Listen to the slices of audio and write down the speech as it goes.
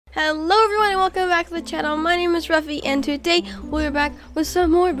Hello everyone and welcome back to the channel. My name is Ruffy and today we're back with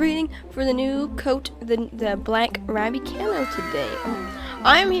some more breeding for the new coat, the black Ruffymew today.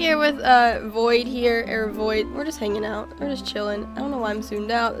 I'm here with Void here, or Void. We're just hanging out. We're just chilling. I don't know why I'm zoomed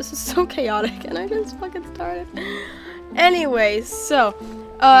out. This is so chaotic and I just fucking started. Anyway, so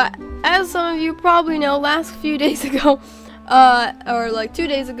as some of you probably know, last few days ago, or like 2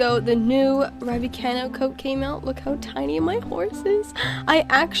 days ago, the new Ruffymew coat came out. Look how tiny my horse is. I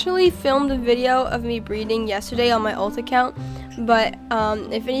actually filmed a video of me breeding yesterday on my ult account, but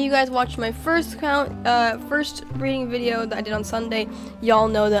if any of you guys watched my first breeding video that I did on Sunday, y'all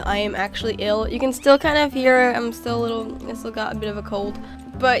know that I am actually ill. You can still kind of hear it. I still got a bit of a cold.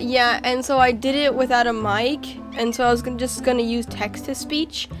 But yeah, and so I did it without a mic, and so I was just gonna use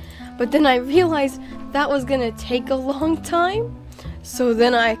text-to-speech, but then I realized that was gonna take a long time, so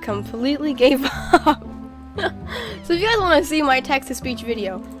then I completely gave up. So if you guys want to see my text-to-speech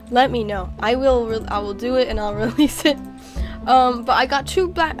video, let me know. I will do it and I'll release it. But I got two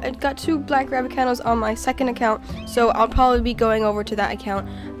black Ruffymews on my second account, so I'll probably be going over to that account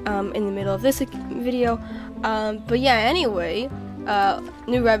in the middle of this video. But yeah, anyway.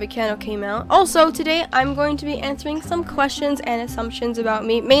 New Ruffymew came out. Also, today I'm going to be answering some questions and assumptions about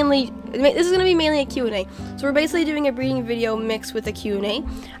me. This is going to be mainly a Q&A. So we're basically doing a breeding video mixed with a Q&A.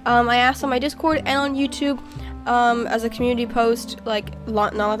 I asked on my Discord and on YouTube as a community post, like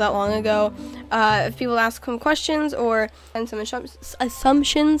not that long ago, if people ask some questions or and some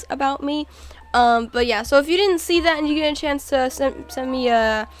assumptions about me. But yeah, so if you didn't see that and you get a chance to send me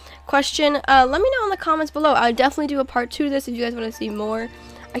a question, let me know in the comments below. I'll definitely do a part 2 to this if you guys want to see more.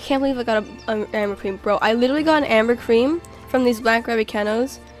 I can't believe I got an amber cream, bro. I literally got an amber cream from these black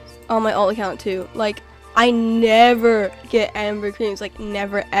Ruffymews on my alt account too. Like, I never get amber creams, like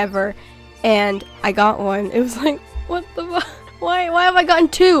never ever, and I got one. It was like, what the fuck? Why have I gotten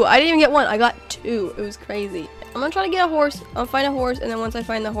 2? I didn't even get 1. I got 2. It was crazy. I'm gonna try to get a horse. I'll find a horse, and then once I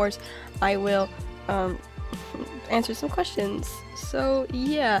find the horse, I will answer some questions. So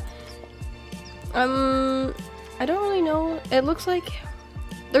yeah, I don't really know. It looks like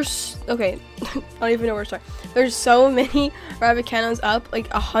there's okay. I don't even know where to start. There's so many Ruffymews up,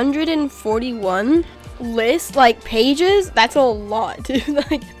 like 141 list, like pages. That's a lot, dude.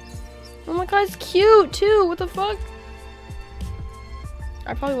 Like, oh my god, it's cute too. What the fuck?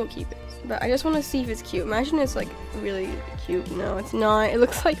 I probably won't keep it, but I just want to see if it's cute. Imagine it's like really cute. No, it's not. It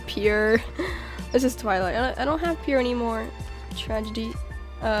looks like pure. This is Twilight. I don't have pure anymore. Tragedy.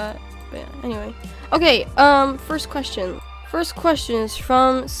 But yeah, anyway. Okay, first question. First question is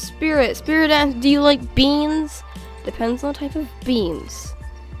from Spirit. Spirit asks, do you like beans? Depends on the type of beans.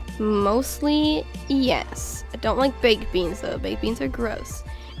 Mostly, yes. I don't like baked beans though. Baked beans are gross.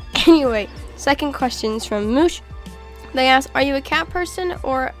 Anyway, second question is from Moosh. They asked, are you a cat person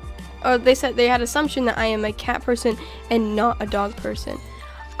or they said they had assumption that I am a cat person and not a dog person.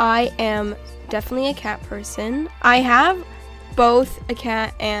 I am definitely a cat person. I have both a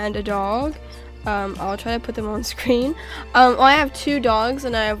cat and a dog. I'll try to put them on screen. Well, I have 2 dogs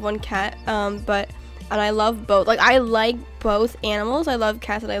and I have 1 cat. And I love both. Like, I like both animals. I love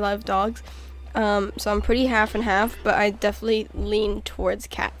cats and I love dogs. So I'm pretty half and half, but I definitely lean towards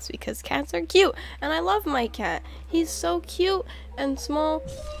cats because cats are cute and I love my cat. He's so cute and small.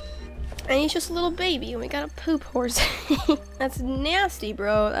 And he's just a little baby, and we got a poop horse. That's nasty,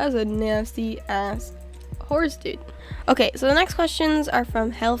 bro. That's a nasty ass horse, dude. Okay, so the next questions are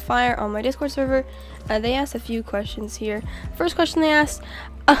from Hellfire on my Discord server. They asked a few questions here. First question they asked,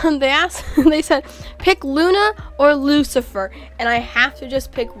 they said, pick Luna or Lucifer, and I have to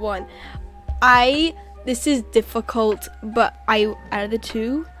just pick one. This is difficult, but out of the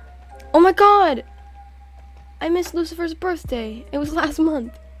 2, oh my god, I missed Lucifer's birthday. It was last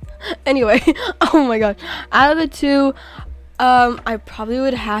month. Anyway, oh my god, out of the 2, I probably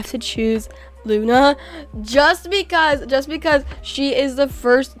would have to choose Luna, just because she is the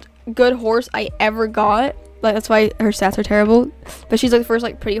first good horse I ever got. Like, that's why her stats are terrible, but she's like the first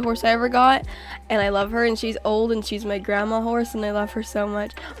like pretty horse I ever got, and I love her, and she's old, and she's my grandma horse, and I love her so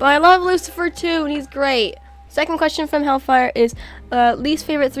much. But I love Lucifer too, and he's great. Second question from Hellfire is least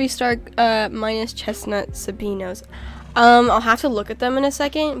favorite 3-star minus Chestnut Sabinos. I'll have to look at them in a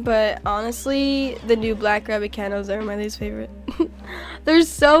second, but honestly, the new black Ruffymews are my least favorite. They're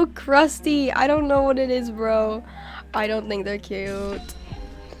so crusty. I don't know what it is, bro. I don't think they're cute.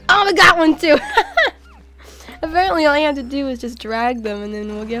 Oh, I got one too. Apparently, all I have to do is just drag them, and then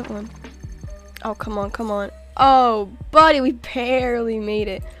we'll get one. Oh, come on, come on. Oh, buddy, we barely made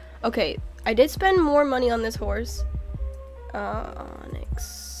it. Okay, I did spend more money on this horse.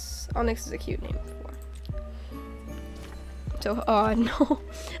 Onyx. Onyx is a cute name. So, oh no.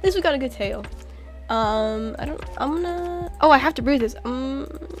 At least we got a good tail. I'm gonna, oh, I have to breed this.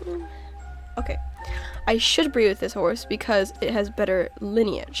 Okay. I should breed with this horse because it has better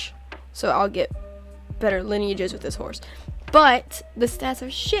lineage. So I'll get better lineages with this horse. But the stats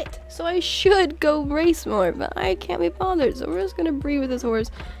are shit. So I should go race more, but I can't be bothered. So we're just gonna breed with this horse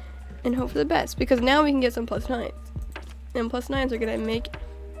and hope for the best, because now we can get some +9s. And +9s are gonna make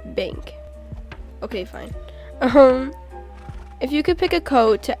bank. Okay, fine. If you could pick a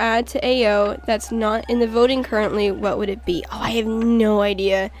coat to add to AO that's not in the voting currently, what would it be? Oh, I have no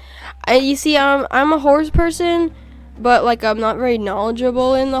idea. You see, I'm a horse person, but like I'm not very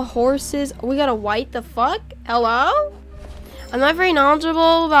knowledgeable in the horses. We got a white, the fuck? Hello? I'm not very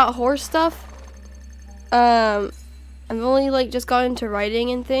knowledgeable about horse stuff. I've only like just got into writing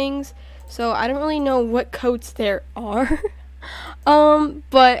and things, so I don't really know what coats there are.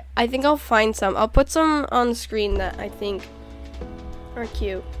 But I think I'll find some. I'll put some on the screen that I think are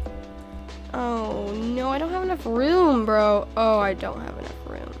cute. Oh no, I don't have enough room, bro. Oh, I don't have enough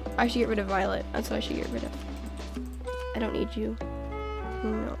room. I should get rid of Violet. That's what I should get rid of. I don't need you.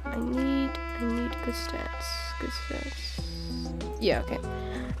 No, I need good stats. Good stats. Yeah, okay.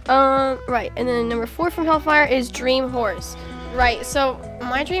 Right, and then number 4 from Hellfire is Dream Horse. Right, so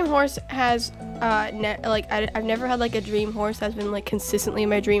my dream horse has I've never had like a dream horse that's been like consistently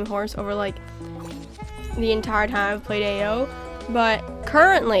my dream horse over like the entire time I've played AO. But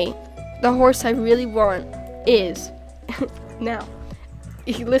currently, the horse I really want is now.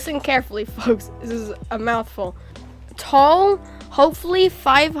 Listen carefully, folks. This is a mouthful. Tall, hopefully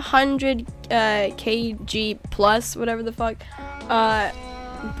 500 kg plus, whatever the fuck.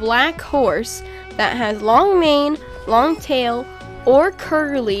 Black horse that has long mane, long tail, or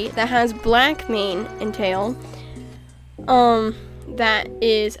curly that has black mane and tail. That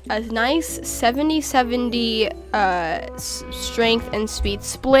is a nice 70-70 strength and speed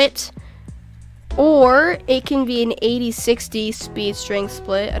split, or it can be an 80-60 speed strength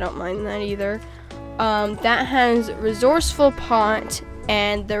split. I don't mind that either. That has resourceful pot,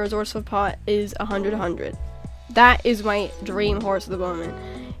 and the resourceful pot is 100-100. That is my dream horse at the moment.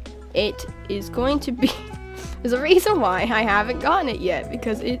 It is going to be there's a reason why I haven't gotten it yet,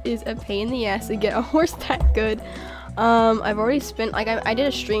 because it is a pain in the ass to get a horse that good. I've already spent, like, I did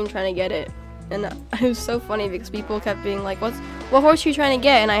a stream trying to get it, and it was so funny because people kept being like, what horse are you trying to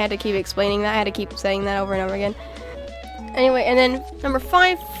get? And I had to keep explaining that. I had to keep saying that over and over again. Anyway, and then number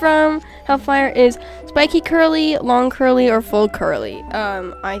 5 from Hellfire is spiky curly, long curly, or full curly.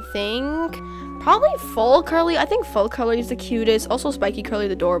 I think probably full curly. I think full curly is the cutest. Also spiky curly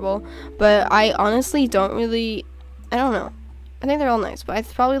is adorable. But I honestly don't really, I don't know. I think they're all nice, but I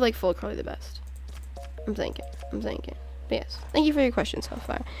probably like full curly the best. I'm thinking. But yes, thank you for your questions,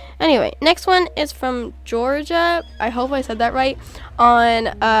 Hellfire. Anyway, next one is from Georgia. I hope I said that right. On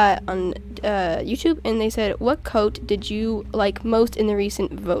YouTube, and they said, what coat did you like most in the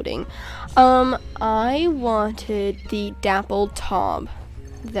recent voting? I wanted the dappled Taub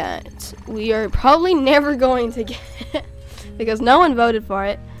that we are probably never going to get because no one voted for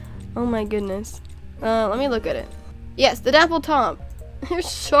it. Oh my goodness. Let me look at it. Yes, the dappled Taub. They're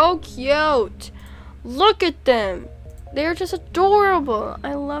so cute. Look at them. They're just adorable.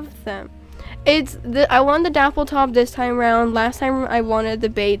 I love them. I wanted the dapple Taub this time around. Last time I wanted the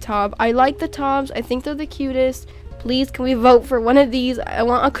bay Taub. I like the Taubs. I think they're the cutest. Please, can we vote for one of these? I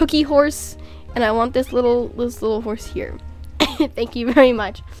want a cookie horse, and I want this little horse here. Thank you very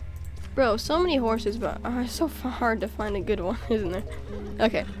much. Bro, so many horses, but it's so hard to find a good one, isn't there?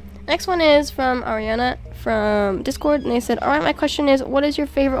 Okay. Next one is from Ariana from Discord, and they said, alright, my question is, what is your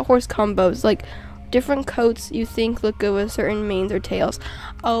favorite horse combos? Like, different coats you think look good with certain manes or tails.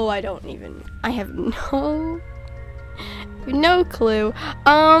 Oh, I have no clue.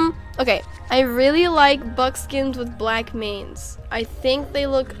 Okay, I really like buckskins with black manes. I think they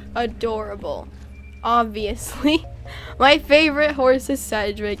look adorable. Obviously, my favorite horse is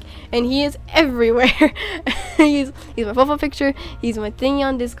Cedric, and he is everywhere. he's my profile picture, he's my thingy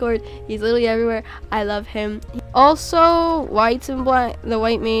on Discord, he's literally everywhere. I love him. Also, whites and black, the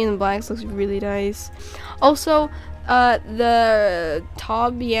white mane and blacks looks really nice. Also, the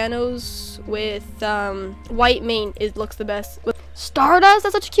Taubianos with white mane looks the best. Stardust,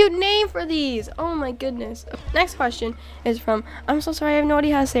 that's such a cute name for these. Oh my goodness. Next question is from, I'm so sorry, I have no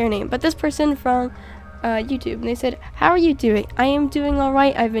idea how to say her name, but this person from YouTube, and they said, how are you doing? I am doing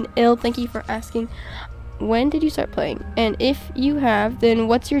alright. I've been ill. Thank you for asking. When did you start playing? And if you have, then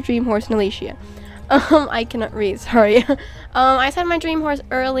what's your dream horse in Alicia? I cannot read, sorry. I said my dream horse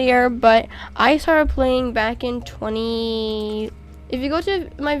earlier, but I started playing back in if you go to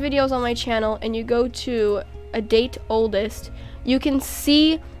my videos on my channel and you go to a date oldest, you can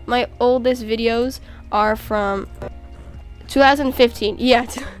see my oldest videos are from 2015. Yeah,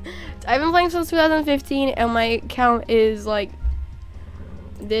 I've been playing since 2015, and my account is like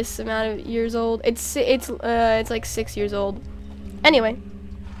this amount of years old. It's like 6 years old. Anyway,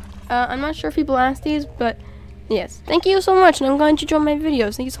 I'm not sure if people ask these, but yes, thank you so much, and I'm glad you joined my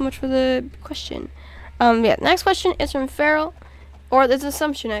videos. Thank you so much for the question. Yeah, next question is from Farrell, or there's an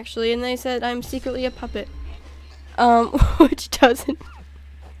assumption actually, and they said I'm secretly a puppet. Which doesn't.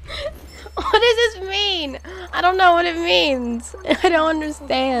 What does this mean? I don't know what it means. I don't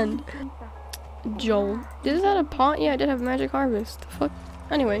understand. Joel, did this have a pot? Yeah, I did have magic harvest. The fuck.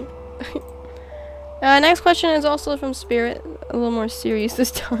 Anyway. Next question is also from Spirit, a little more serious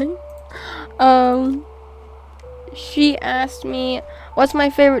this time. She asked me, what's my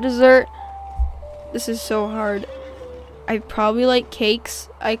favorite dessert? This is so hard. I probably like cakes.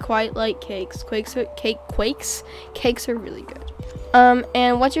 I quite like cakes. Cakes are really good.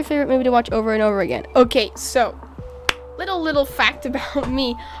 And what's your favorite movie to watch over and over again? Okay, so little fact about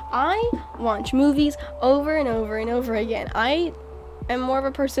me. I watch movies over and over and over again. I am more of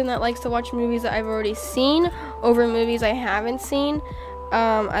a person that likes to watch movies that I've already seen over movies I haven't seen.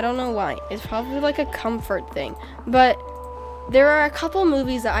 I don't know why. It's probably like a comfort thing. But there are a couple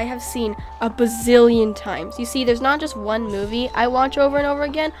movies that I have seen a bazillion times. You see, there's not just one movie I watch over and over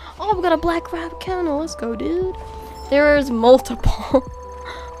again. Oh, we got a black rabbit kennel. Let's go, dude. There's multiple.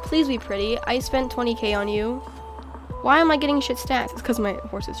 Please be pretty. I spent 20k on you. Why am I getting shit stats? It's because my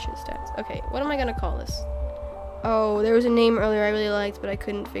horse is shit stats. Okay, what am I gonna call this? Oh, there was a name earlier I really liked, but I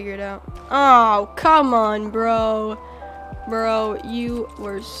couldn't figure it out. Oh, come on, bro. Bro, you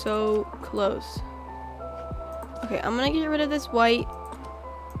were so close. Okay, I'm gonna get rid of this white.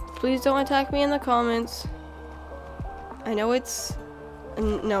 Please don't attack me in the comments. I know it's...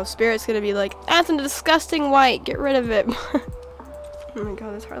 No, Spirit's gonna be like, that's a disgusting white. Get rid of it. Oh my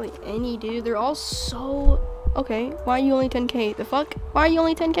god, there's hardly any, dude. They're all so... Okay, why are you only 10k? The fuck? Why are you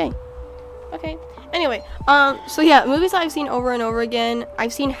only 10k? Okay. Anyway, so yeah, movies I've seen over and over again.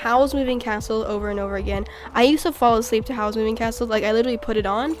 I've seen Howl's Moving Castle over and over again. I used to fall asleep to Howl's Moving Castle. Like, I literally put it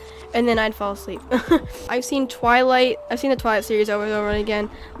on, and then I'd fall asleep. I've seen Twilight. I've seen the Twilight series over and over again.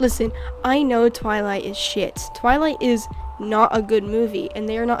 Listen, I know Twilight is shit. Twilight is not a good movie, and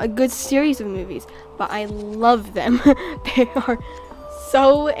they are not a good series of movies, but I love them. They are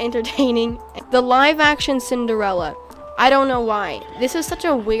so entertaining. The live-action Cinderella. I don't know why. This is such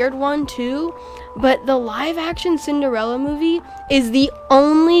a weird one too, but the live-action Cinderella movie is the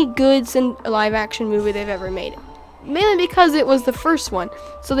only good live-action movie they've ever made. Mainly because it was the first one,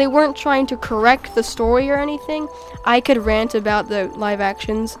 so they weren't trying to correct the story or anything. I could rant about the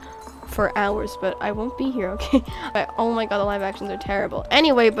live-actions for hours, but I won't be here, okay? But, oh my god, the live-actions are terrible.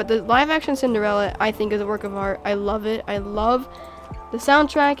 Anyway, but the live-action Cinderella, I think, is a work of art. I love it. I love the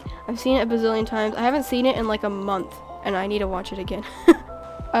soundtrack. I've seen it a bazillion times. I haven't seen it in like a month, and I need to watch it again.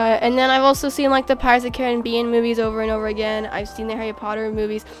 And then I've also seen like the Pirates of the Caribbean movies over and over again. I've seen the Harry Potter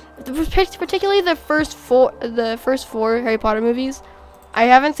movies, particularly the first four Harry Potter movies. I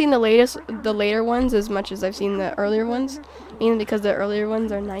haven't seen the later ones as much as I've seen the earlier ones, mainly because the earlier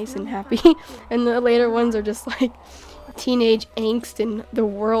ones are nice and happy, and the later ones are just like teenage angst and the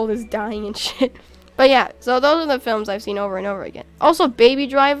world is dying and shit. But yeah, so those are the films I've seen over and over again. Also, Baby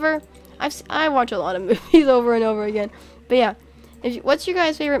Driver. I watch a lot of movies over and over again. But yeah, what's your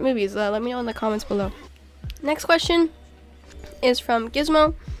guys' favorite movies? Let me know in the comments below. Next question is from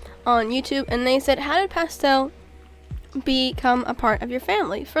Gizmo on YouTube, and they said, how did Pastel become a part of your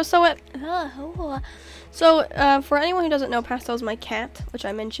family? For anyone who doesn't know, Pastel's my cat, which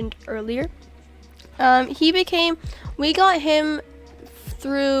I mentioned earlier. We got him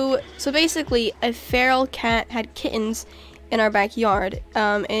through, so basically a feral cat had kittens in our backyard,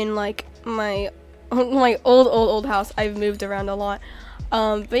 in like my old house. I've moved around a lot,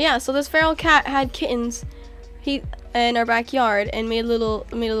 but yeah, so this feral cat had kittens in our backyard and made a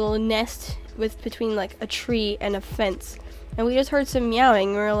little nest between like a tree and a fence, and we just heard some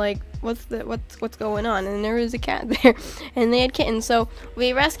meowing. We were like, what's going on? And there was a cat there, and they had kittens. So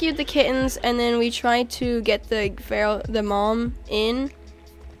we rescued the kittens, and then we tried to get the mom in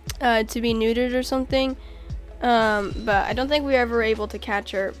to be neutered or something. But I don't think we were ever able to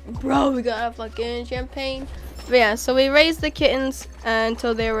catch her. Bro, we got a fucking champagne. But yeah, so we raised the kittens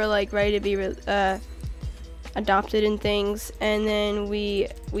until they were like ready to be adopted and things, and then we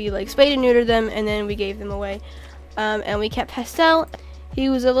like spayed and neutered them, and then we gave them away. And we kept Pastel. He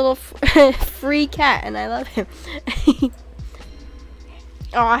was a little free cat, and I love him.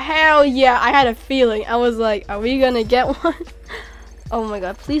 Oh hell yeah, I had a feeling. I was like, are we gonna get one? Oh my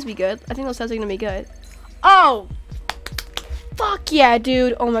god, please be good. I think those stats are gonna be good. Oh! Fuck yeah,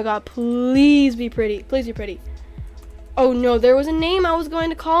 dude. Oh my god, please be pretty. Please be pretty. Oh no, there was a name I was going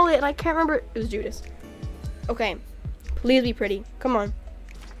to call it and I can't remember. It was Judas. Okay. Please be pretty. Come on.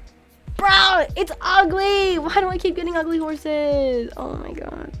 Bro, it's ugly. Why do I keep getting ugly horses? Oh my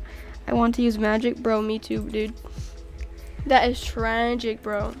god. I want to use magic. Bro, me too, dude. That is tragic,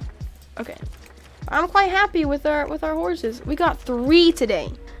 bro. Okay. I'm quite happy with our horses. We got 3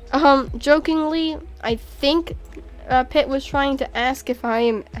 today. Jokingly, I think Pitt was trying to ask if I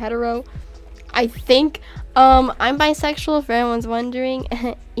am hetero. I think I'm bisexual if everyone's wondering.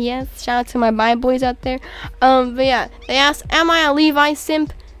 Yes, shout out to my bi boys out there. But yeah, they asked, am I a Levi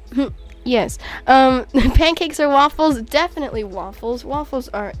simp? Yes. Pancakes or waffles? Definitely waffles. Waffles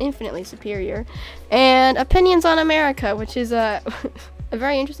are infinitely superior. And opinions on America, which is a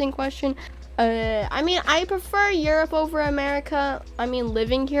very interesting question. I mean, I prefer Europe over America. I mean,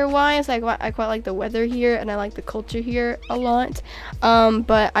 living here wise, I quite like the weather here and I like the culture here a lot.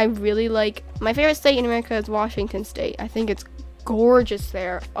 But I really like, my favorite state in America is Washington State. I think it's gorgeous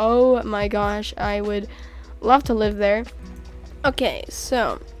there. Oh my gosh, I would love to live there. Okay,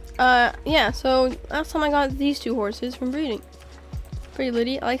 so, yeah, so last time I got these 2 horses from breeding. Pretty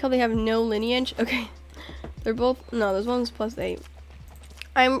litty. I like how they have no lineage. Okay, they're both, no, this one's +8.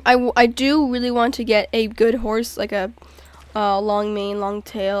 I do really want to get a good horse, like a long mane, long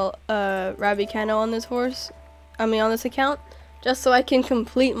tail, Rabbit Cano on this horse. I mean, on this account, just so I can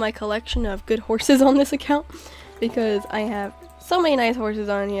complete my collection of good horses on this account, because I have so many nice horses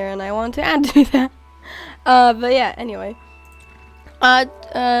on here, and I want to add to that. But yeah, anyway.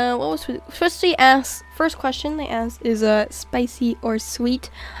 What was first question they asked is spicy or sweet?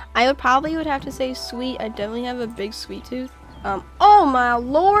 I would probably have to say sweet. I definitely have a big sweet tooth. Oh my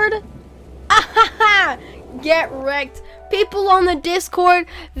lord! Get wrecked. People on the Discord,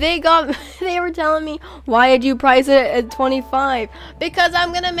 they were telling me, why did you price it at 25? Because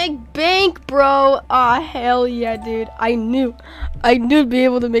I'm gonna make bank, bro. Aw, hell yeah, dude. I knew I'd be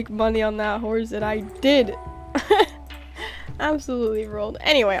able to make money on that horse, and I did. Absolutely rolled.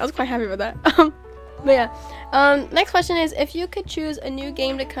 Anyway, I was quite happy with that. But yeah, next question is, if you could choose a new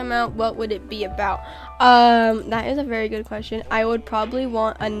game to come out, what would it be about? That is a very good question. I would probably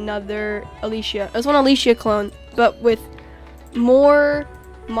want another Alicia. I just want Alicia clone, but with more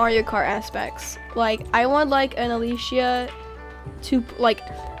Mario Kart aspects. Like, I want like an Alicia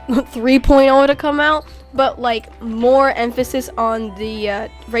 3.0 to come out, but like more emphasis on the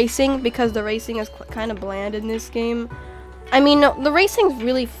racing, because the racing is kind of bland in this game. I mean, no, the racing's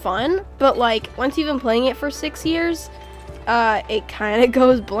really fun, but like once you've been playing it for 6 years, it kind of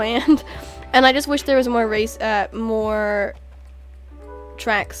goes bland. And I just wish there was more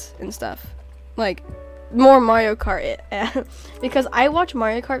tracks and stuff, like more Mario Kart. Because I watch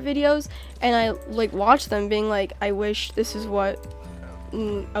Mario Kart videos and I like watch them being like, I wish this is what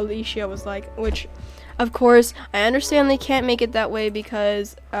Alicia was like, which of course I understand they can't make it that way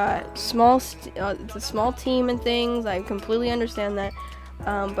because it's a small team and things. I completely understand that,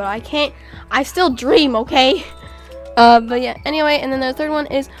 but I still dream, okay? But yeah, anyway, and then the third one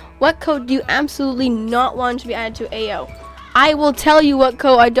is, what code do you absolutely not want to be added to AO? I will tell you what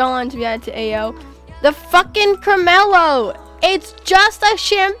code I don't want to be added to AO. The fucking Carmelo! It's just a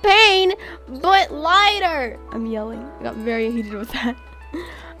champagne, but lighter! I'm yelling. I got very heated with that.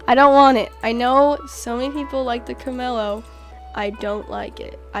 I don't want it. I know so many people like the Carmelo. I don't like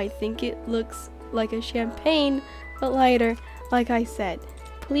it. I think it looks like a champagne, but lighter. Like I said,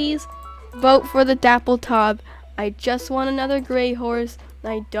 please vote for the Dapple Top. I just want another gray horse.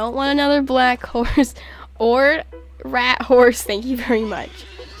 I don't want another black horse or rat horse. Thank you very much.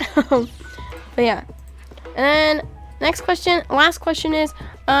 But yeah. And then last question is,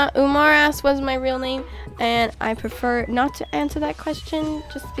 Umar asked what's my real name, and I prefer not to answer that question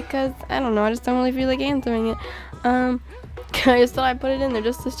just because, I don't know, I just don't really feel like answering it. I just thought I'd put it in there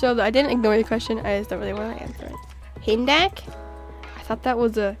just to show that I didn't ignore the question, I just don't really want to answer it. Hindak? I thought that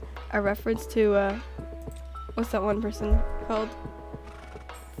was a reference to, what's that one person called?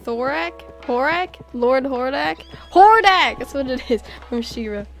 Thorak? Horak? Lord Hordak? Hordak! That's what it is, from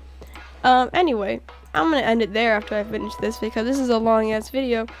She-Ra. Anyway, I'm gonna end it there after I finish this because this is a long ass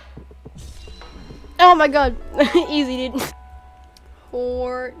video. Oh my god. Easy, dude.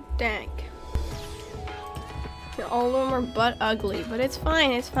 Hordak. All of them are butt ugly, but it's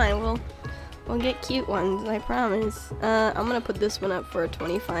fine, it's fine. We'll get cute ones, I promise. I'm gonna put this one up for a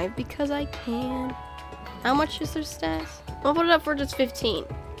 25 because I can. How much is their stats? I'll put it up for just 15.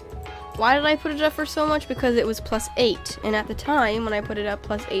 Why did I put it up for so much? Because it was +8, and at the time when I put it up,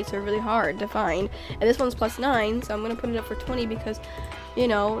 +8s are really hard to find, and this one's +9, so I'm gonna put it up for 20 because, you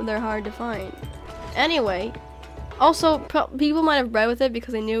know, they're hard to find. Anyway, also, people might have read with it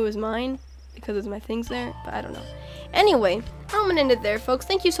because they knew it was mine, because there's my things there, but I don't know. Anyway, I'm gonna end it there, folks.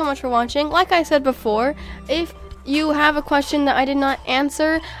 Thank you so much for watching. Like I said before, if you have a question that I did not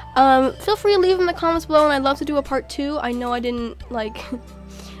answer, feel free to leave in the comments below, and I'd love to do a part 2. I know I didn't, like,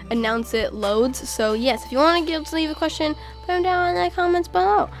 announce it loads, so yes, if you want to leave a question, put them down in the comments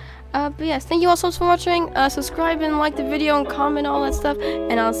below. But yes, thank you all so much for watching. Subscribe and like the video and comment all that stuff,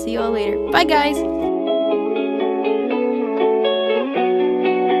 and I'll see you all later. Bye, guys!